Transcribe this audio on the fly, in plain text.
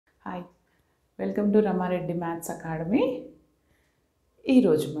Hi, welcome to Rama Reddy Maths Academy.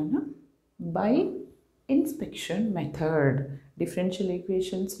 ఈరోజు మనం by inspection method differential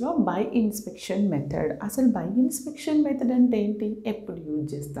ఈక్వేషన్స్లో by inspection method. అసలు by inspection method అంటే ఏంటి, ఎప్పుడు యూజ్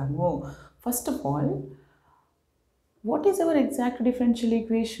చేస్తాము? First of all, what is our exact differential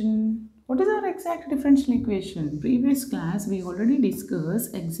equation? What is our exact differential equation? Previous class we already discussed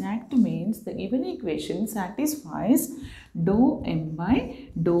exact means the given equation satisfies dou m by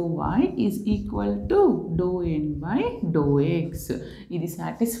dou y is equal to dou n by dou x. ఇది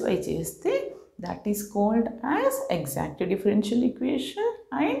satisfy చేస్తే that is called as exact differential equation.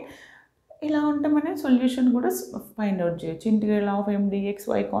 And ఇలా ఉంటే మనం solution కూడా find out చేయొచ్చు. Integral of m dx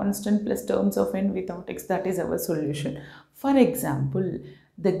y constant plus terms of n without x, that is our solution. For example,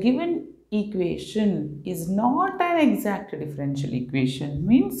 the given equation is not an exact differential equation,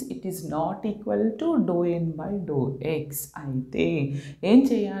 means it is not equal to dou n by dou x. అయితే ఏం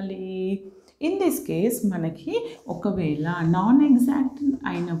చేయాలి? In this case మనకి ఒకవేళ non exact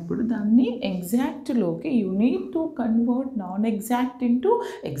అయినప్పుడు దాన్ని ఎగ్జాక్ట్లోకి you need to convert non exact into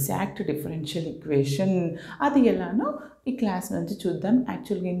exact differential equation. అది ఎలానో ఈ క్లాస్ నుంచి చూద్దాం.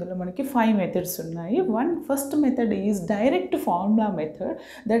 యాక్చువల్గా ఇందులో మనకి 5 మెథడ్స్ ఉన్నాయి. First method is direct formula method,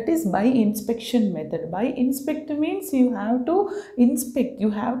 that is by inspection method. By inspect means you have to inspect, you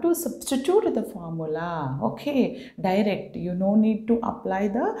have to substitute the formula. Okay, direct, you know need to apply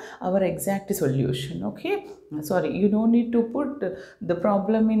our exact solution. Okay, sorry, you don't need to put the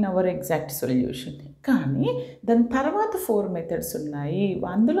problem in our exact solution. కానీ దాని తర్వాత 4 methods ఉన్నాయి.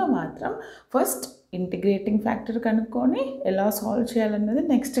 అందులో మాత్రం first integrating factor కనుక్కొని ఎలా solve చేయాలన్నది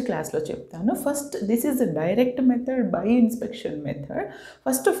next క్లాస్లో చెప్తాను. First, this is the direct method, by inspection method.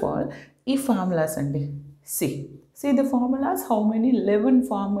 First of all ఈ ఫార్ములాస్ అండి, see the formulas, how many 11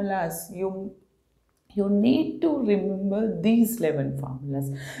 formulas you need to remember these 11 formulas.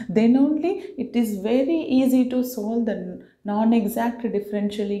 Then only it is very easy to solve the non-exact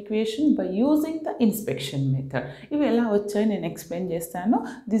differential equation by using the inspection method. ఇవి ఎలా వచ్చాయి నేను explain చేస్తాను.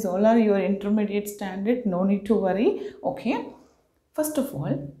 These all are your intermediate standard, no need to worry. Okay, first of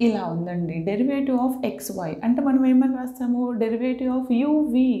all ఇలా ఉందండి, derivative of xy అంటే మనం ఏమని రాస్తాము, derivative of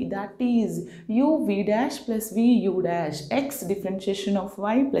uv, that is uv dash plus vu dash, x differentiation of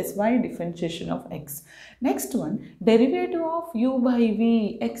y plus y differentiation of x. Next one, derivative of u by v,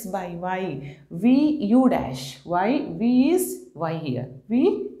 x by y, vu dash, y, v is y here,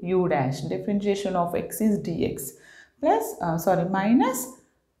 vu dash, differentiation of x is dx plus minus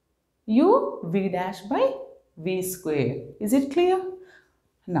uv dash by v square. Is it clear?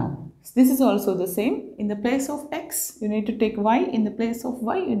 Now this is also the same. In the place of x you need to take y, in the place of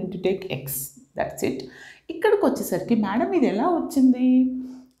y you need to take x. That's it. ఇక్కడికి వచ్చేసరికి madam ఇది ఎలా వచ్చింది,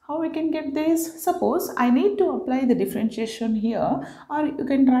 how we can get this? Suppose I need to apply the differentiation here, or you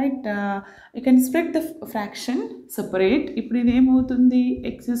can write you can split the fraction separate. ఇప్పుడు ఇది ఏమవుతుంది,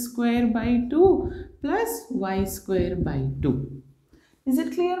 x square by 2 plus y square by 2. Is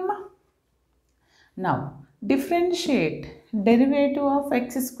it clear ma? Now differentiate derivative of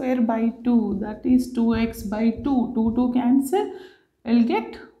x square by 2, that is 2x by 2, 2 cancel, I'll get,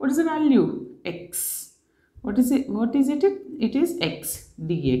 what is the value, x. What is it? It is x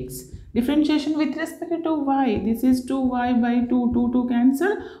dx. Differentiation with respect to y, this is 2y by 2, 2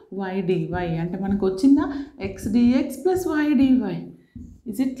 cancel, y dy అంటే మనకు వచ్చిందా x dx plus y dy.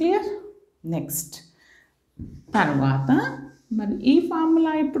 Is it clear? Next తర్వాత మరి ఈ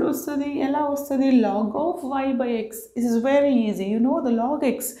formula ఇప్పుడు వస్తుంది, ఎలా వస్తుంది, log of y by x. This is very easy, you know the log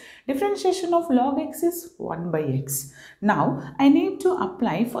x, differentiation of log x is 1 by x. Now I need to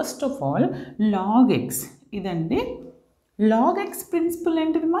apply first of all log x. ఇదండి log x principal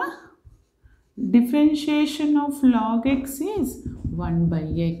ఏంటిది మా, differentiation of log x is 1 by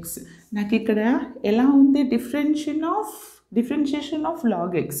x. నాకు ఇక్కడ ఎలా ఉంది, differentiation of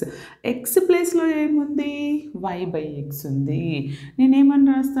log x, x ప్లేస్లో ఏముంది, y by x ఉంది. నేనేమని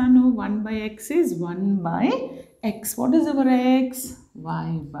రాస్తాను, 1 by x is 1 by x. What is our x? y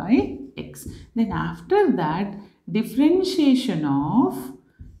by x. Then after that differentiation of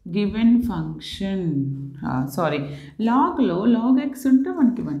given function, logలో log x ఉంటే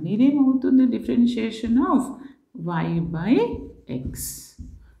మనకి 1, ఇదేమవుతుంది, differentiation of y by x.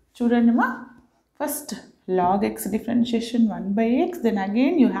 చూడండి మా, first log x differentiation 1 by x, then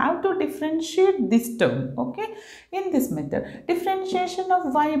again you have to differentiate this term. Okay, in this method differentiation of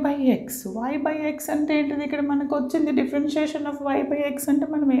y by x, y by x అంటే ఏంటిది, ఇక్కడ మనకు వచ్చింది differentiation of y by x అంటే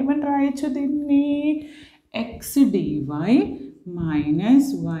మనం ఏమని రాయొచ్చు దీన్ని, x dy minus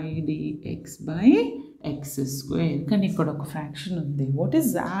y dx by x square. కానీ ఇక్కడ ఒక ఫ్రాక్షన్ ఉంది, what is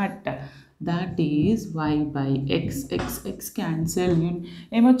that, that is y by x cancel.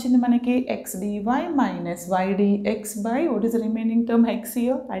 ఏమొచ్చింది మనకి x dy minus y dx by what is the remaining term x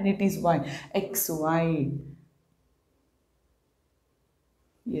here and it is y xy.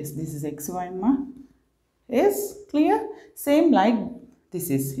 Yes, this is xy ma. Is clear? Same like this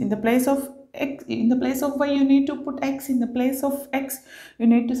is in the place of x, in the place of y you need to put x, in the place of x you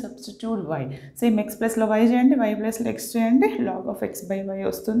need to substitute y. Same x plus lo y cheyandi, y plus x cheyandi, log of x by y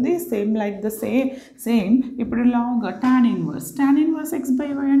వస్తుంది. Same like the same ఇప్పుడు log tan inverse x by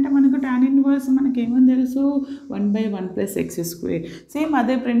y అంటే మనకు tan inverse మనకి ఏమని తెలుసు 1 by 1 plus x square. Same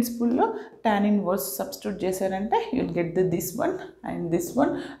అదే ప్రిన్సిపల్లో tan inverse substitute చేశారంటే you'll get this one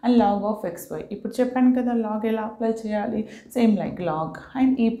and log of xy. ఇప్పుడు చెప్పాను కదా log ఎలా అప్లై చేయాలి, same like log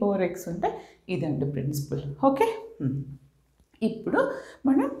and e power x ఉంటే ఇదండి ప్రిన్సిపల్. ఓకే, ఇప్పుడు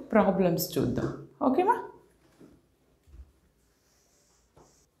మనం ప్రాబ్లమ్స్ చూద్దాం. ఓకేమా?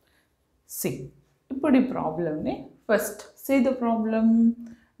 సి ఇప్పుడు ఈ ప్రాబ్లమ్ని first say the problem.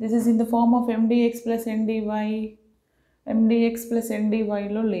 This is in the form of mdx plus ndy. mdx plus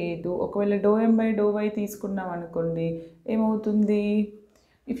ndyలో లేదు. ఒకవేళ ∂m/∂y తీసుకున్నాం అనుకోండి ఏమవుతుంది?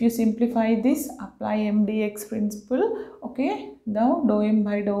 If you simplify this, apply mdx principle. Okay, now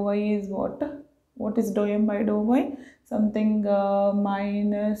 ∂m/∂y is what is ∂m/∂y? Something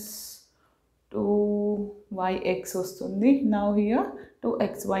minus 2yx వస్తుంది. Now here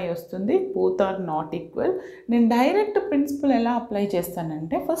 2xy వస్తుంది. Both are not equal. నేను direct principal ఎలా apply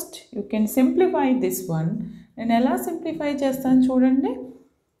చేస్తానంటే first you can simplify this one. నేను ఎలా simplify చేస్తాను చూడండి.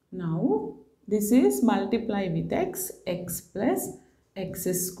 Now this is multiply with x plus x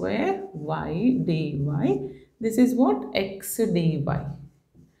square y dy. This is what? X dy.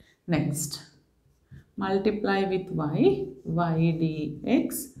 Next, multiply with y dx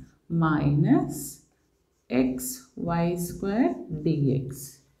minus x y square dx.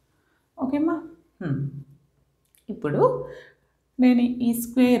 Okay ma? ఇప్పుడు నేను ఈ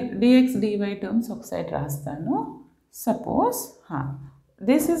square dx dy terms ఒకసారి రాస్తాను. Suppose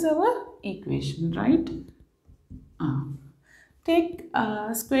this is our equation, right? Take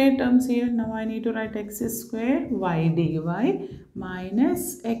square terms here. Now I need to write x square y dy minus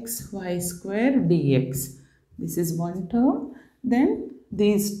xy square dx. This is one term. Then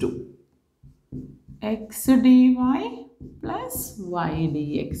these two, x dy plus y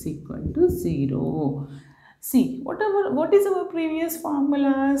dx equal to 0. See, what is our previous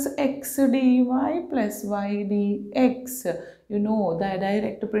formulas? X dy plus y dx. You know the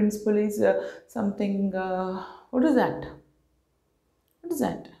direct principle is something. What is that?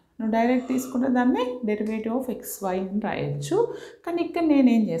 నువ్వు direct తీసుకుంటే దాన్ని derivative of xy అని రాయొచ్చు. కానీ ఇక్కడ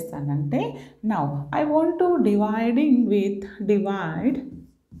నేనేం చేస్తానంటే now I want to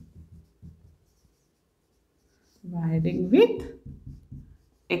divide with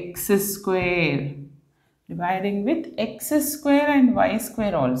x square, dividing with x square and y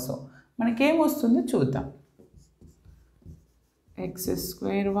square also. మనకేం వస్తుందో చూద్దాం. x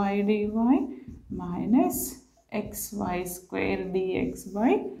square y dy minus xy square dx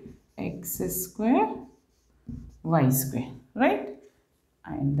by x square y square, right?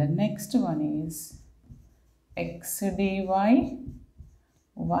 And the next one is x dy y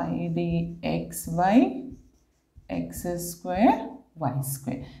dx by x square y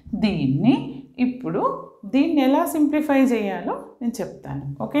square. ఇప్పుడు దీన్ని ఎలా simplify చేయాలో నేను చెప్తాను.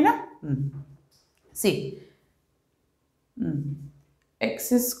 ఓకేనా? సి x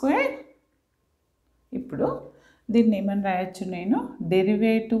square, ఇప్పుడు దీన్ని ఏమని రాయొచ్చు నేను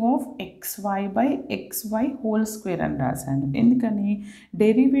derivative of xy by xy whole square అని రాశాను. ఎందుకని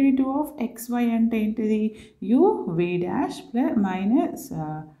డెరివేటివ్ ఆఫ్ xy అంటే ఏంటిది uv డాష్ ప్లస్ మైనస్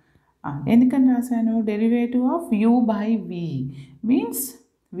ఎందుకని రాశాను derivative of u by v means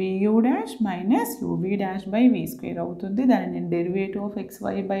vu dash minus uv dash by v square అవుతుంది. దాన్ని నేను derivative of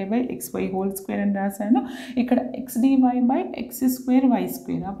xy by xy whole square అని రాశాను. ఇక్కడ x dy by x square y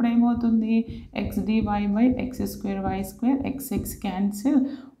square అప్పుడు ఏమవుతుంది x dy by x square y square x cancel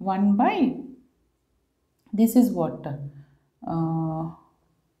 1 by this is what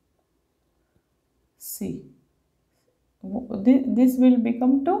see this will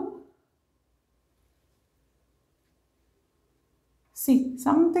become to see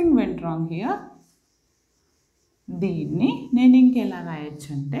something went wrong here. దీన్ని నేను ఇంకెలా రాయొచ్చు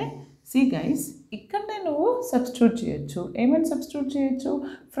అంటే see guys ఇక్కడ నేను substitute చేయొచ్చు. ఏమని సబ్స్టిట్యూట్ చేయొచ్చు?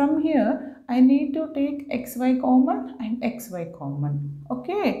 From here I need to take xy common and xy common.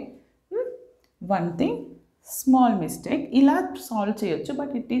 Okay, one thing small mistake ఇలా సాల్వ్ చేయొచ్చు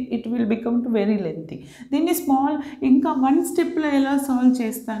but it will become to very lengthy. దీన్ని స్మాల్ ఇంకా వన్ స్టెప్లో ఎలా సాల్వ్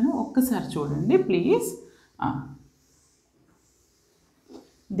చేస్తానో ఒక్కసారి చూడండి ప్లీజ్.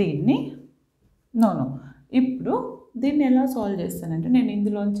 దీన్ని నో ఇప్పుడు దీన్ని ఎలా సాల్వ్ చేస్తానంటే నేను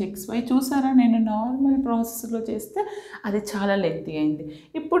ఇందులోంచి xy చూసారా, నేను నార్మల్ ప్రాసెస్లో చేస్తే అది చాలా లెంతీ అయింది.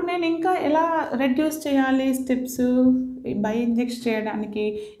 ఇప్పుడు నేను ఇంకా ఎలా రెడ్యూస్ చేయాలి స్టెప్స్ బై ఇంజెక్ట్ చేయడానికి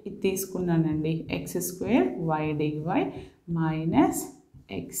ఇది తీసుకున్నానండి. x² y dy minus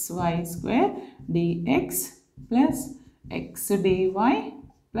xy² dx plus x dy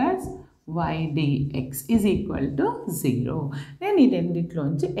plus y dx is equal to 0. నేను ఈ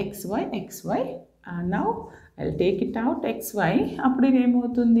రెండిట్లోంచి xy now I'll take it out xy. అప్పుడు ఇది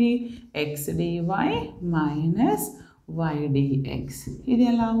ఏమవుతుంది x dy minus y dx. ఇది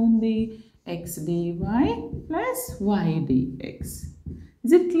ఎలా ఉంది x dy plus y dx.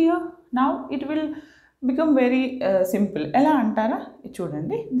 Is it clear? Now it will become very simple. ఎలా అంటారా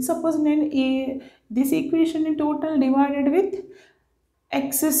చూడండి, సపోజ్ నేను this equation total divided with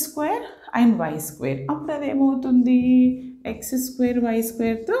x² and y². అప్పుడు అది ఏమవుతుంది x²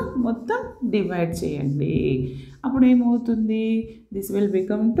 y²తో మొత్తం డివైడ్ చేయండి. అప్పుడు ఏమవుతుంది this will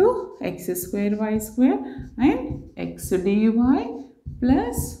become to x² y² and x dy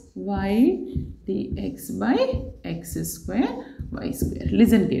plus y dx by x² y².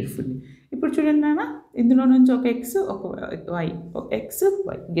 Listen carefully. ఇప్పుడు చూడండి నాన్న, ఇందులో నుంచి ఒక x ఒక y, ఒక x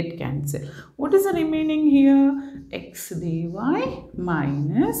y get cancel. What is the remaining here x dy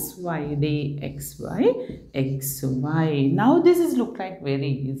minus y dx by xy. Now this is look like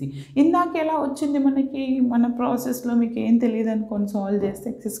very easy. ఇందాక ఎలా వచ్చింది మనకి మన ప్రాసెస్లో మీకు ఏం తెలియదు అనుకొని సాల్వ్ చేస్తే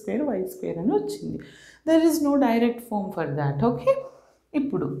x² y² అని వచ్చింది. There is no direct form for that. Okay,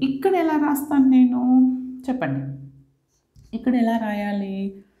 ఇప్పుడు ఇక్కడ ఎలా రాస్తాను నేను చెప్పండి, ఇక్కడ ఎలా రాయాలి?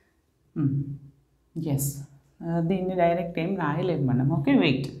 ఎస్, దీన్ని డైరెక్ట్ ఏం రాయలేము మనం. Okay,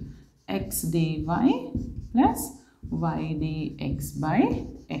 wait, x dy plus y dx by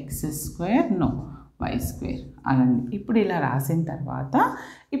x² no y². అనండి. ఇప్పుడు ఇలా రాసిన తర్వాత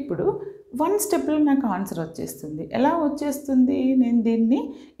ఇప్పుడు వన్ స్టెప్లో నాకు ఆన్సర్ వచ్చేస్తుంది. ఎలా వచ్చేస్తుంది? నేను దీన్ని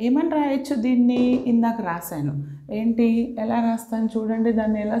ఏమని రాయొచ్చు, దీన్ని ఇందాక రాశాను. ఏంటి ఎలా రాస్తాను చూడండి,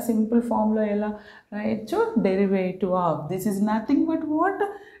 దాన్ని ఎలా సింపుల్ ఫామ్లో ఎలా రాయొచ్చు, derivative of this is nothing but what,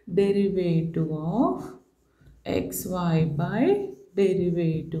 derivative of xy by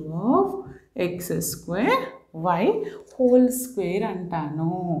derivative of x² y whole square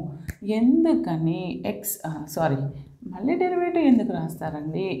అంటాను. ఎందుకని మళ్ళీ డెరివేటివ్ ఎందుకు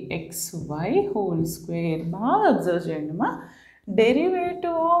రాస్తారండి? xy whole square. బాగా అబ్జర్వ్ చేయండి మా,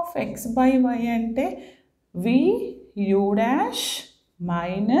 derivative of x by y అంటే v u dash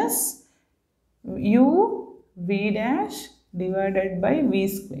minus u v dash divided by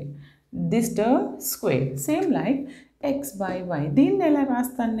v². This term square. Same like x by y. దీన్ని ఎలా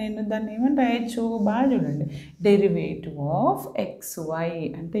రాస్తాను నేను? దాన్ని ఏమని రాయొచ్చు? బాగా చూడండి, డెరివేటివ్ ఆఫ్ xy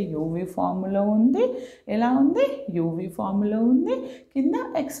అంటే uv ఫార్ములా ఉంది. ఎలా ఉంది? uv ఫార్ములా ఉంది. కింద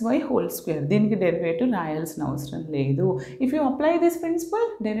xy హోల్ స్క్వేర్. దీనికి డెరివేటివ్ రాయాల్సిన అవసరం లేదు. If you apply this principle,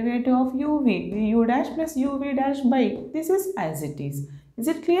 derivative of uv u dash plus uv dash by this is as it is. Is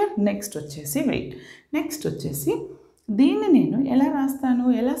it clear? Next వచ్చేసి దీన్ని నేను ఎలా రాస్తాను,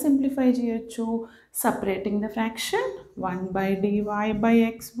 ఎలా సింప్లిఫై చేయొచ్చు? Separating the fraction 1 by dy by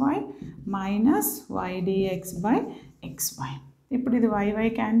xy minus y dx by xy. ఇప్పుడు ఇది y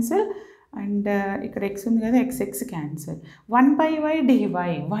cancel and ఇక్కడ x ఉంది కదా, x cancel. 1 by y dy.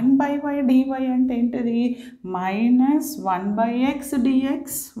 1 by y dy అంటే ఏంటిది? Minus 1 by x dx.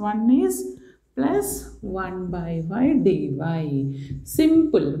 1 is plus 1 by y dy.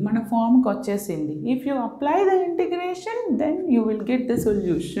 Simple, మన ఫామ్కి వచ్చేసింది. If you apply the integration then you will get the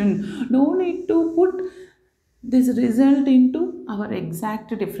solution. No need to put this result into hour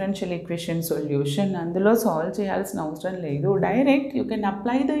exact differential equation solution. అందులో solve చేయాల్సిన అవసరం లేదు. Direct you can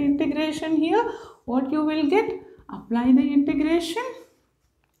apply the integration here. What you will get? Apply the integration.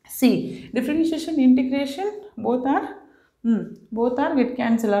 C, differentiation integration both are get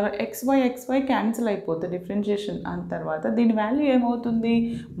cancel or xy cancel అయిపోతుంది differentiation. అంత తర్వాత దీని value ఏమవుతుంది?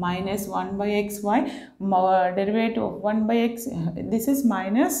 Minus 1 by xy derivative of 1 by x, this is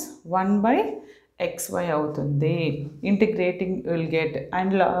minus 1 by xy అవుతుంది. Integrating will get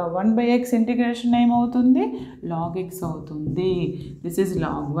and 1 by x integration ఏమవుతుంది? log x అవుతుంది. This is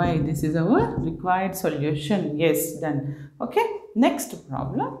log y. This is our required solution. Yes, done. Okay, next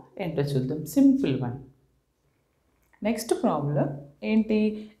problem ఏంటో చూద్దాం. Simple one. Next problem ఏంటి?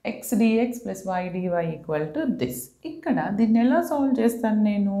 x dx plus y dy equal to this. ఇక్కడ దీన్ని ఎలా solve చేస్తాను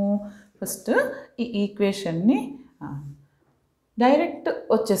నేను? ఫస్ట్ ఈ ఈక్వేషన్ని డైరెక్ట్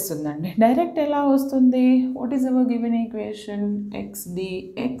వచ్చేస్తుందండి. డైరెక్ట్ ఎలా వస్తుంది? What is our given equation? x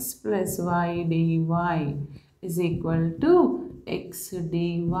dx plus y dy is equal to x dy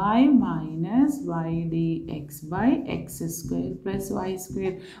minus y dx by x square plus y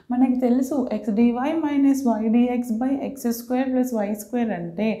square. మనకి తెలుసు x dy minus y dx by x square plus y square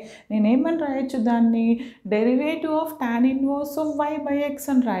అంటే నేనేమని రాయొచ్చు దాన్ని derivative of tan inverse of y by x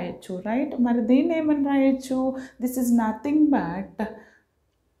అని రాయొచ్చు, right? మరి దీన్ని ఏమని రాయొచ్చు? This is nothing but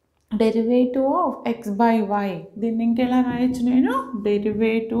derivative of x by y. దీన్ని ఇంకెలా రాయొచ్చు నేను?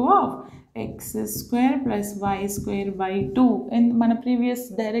 Derivative of x square plus y square by 2. And మన previous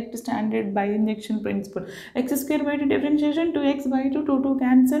direct standard by injection principle. X square by 2 differentiation 2x by 2, 2 2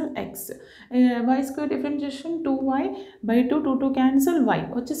 cancel x. Y square differentiation 2y by 2, 2 2 cancel y.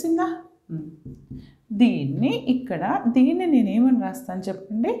 వచ్చేసిందా? దీన్ని ఇక్కడ దీన్ని నేను ఏమని రాస్తాను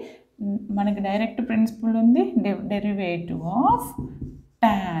చెప్పండి. మనకి డైరెక్ట్ ప్రిన్సిపల్ ఉంది, derivative of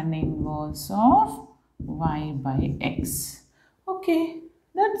tan inverse of y by x. Okay,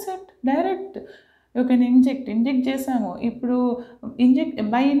 that's it. Direct you can inject చేసాము. ఇప్పుడు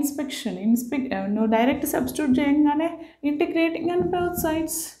బై ఇన్స్పెక్షన్ నువ్వు డైరెక్ట్ సబ్స్టిట్యూట్ చేయగానే integrating and both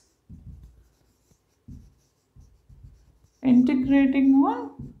sides, integrating on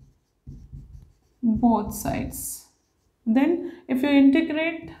both sides. Then if you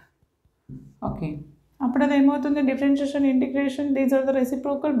integrate, okay, అప్పుడు అది ఏమవుతుంది? Differentiation, integration, these are the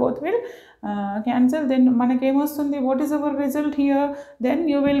reciprocal, both will cancel. Then మనకేమొస్తుంది? What is our result here? Then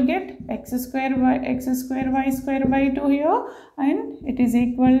you will get x square y square by 2 here, and it is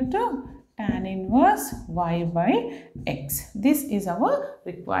equal to tan inverse y by x. This is our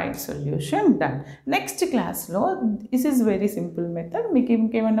required solution. Done. Next class lo, this is very simple method. మీకు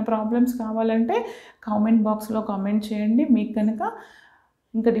ఇంకేమైనా problems కావాలంటే comment బాక్స్లో comment చేయండి. మీకు కనుక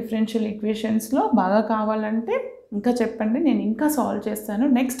ఇంకా differential ఈక్వేషన్స్లో బాగా కావాలంటే ఇంకా చెప్పండి, నేను ఇంకా సాల్వ్ చేస్తాను.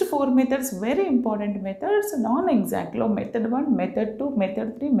 Next 4 methods, very important methods. Non ఎగ్జాక్ట్లో method 1, method 2,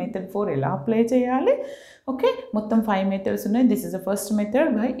 method 3, method 4 ఎలా అప్లై చేయాలి. ఓకే, మొత్తం 5 మెథడ్స్ ఉన్నాయి. This is the first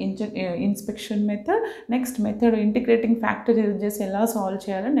method by inspection method. Next method integrating factor use చేసి ఎలా సాల్వ్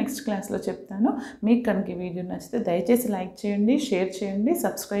చేయాలో నెక్స్ట్ క్లాస్లో చెప్తాను. మీకు కనుక ఈ వీడియో నచ్చితే దయచేసి లైక్ చేయండి, షేర్ చేయండి,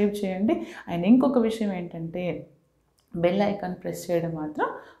 సబ్స్క్రైబ్ చేయండి. అండ్ ఇంకొక విషయం ఏంటంటే బెల్ ఐకాన్ ప్రెస్ చేయడం మాత్రం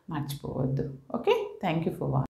మర్చిపోవద్దు. Okay, thank you for watching.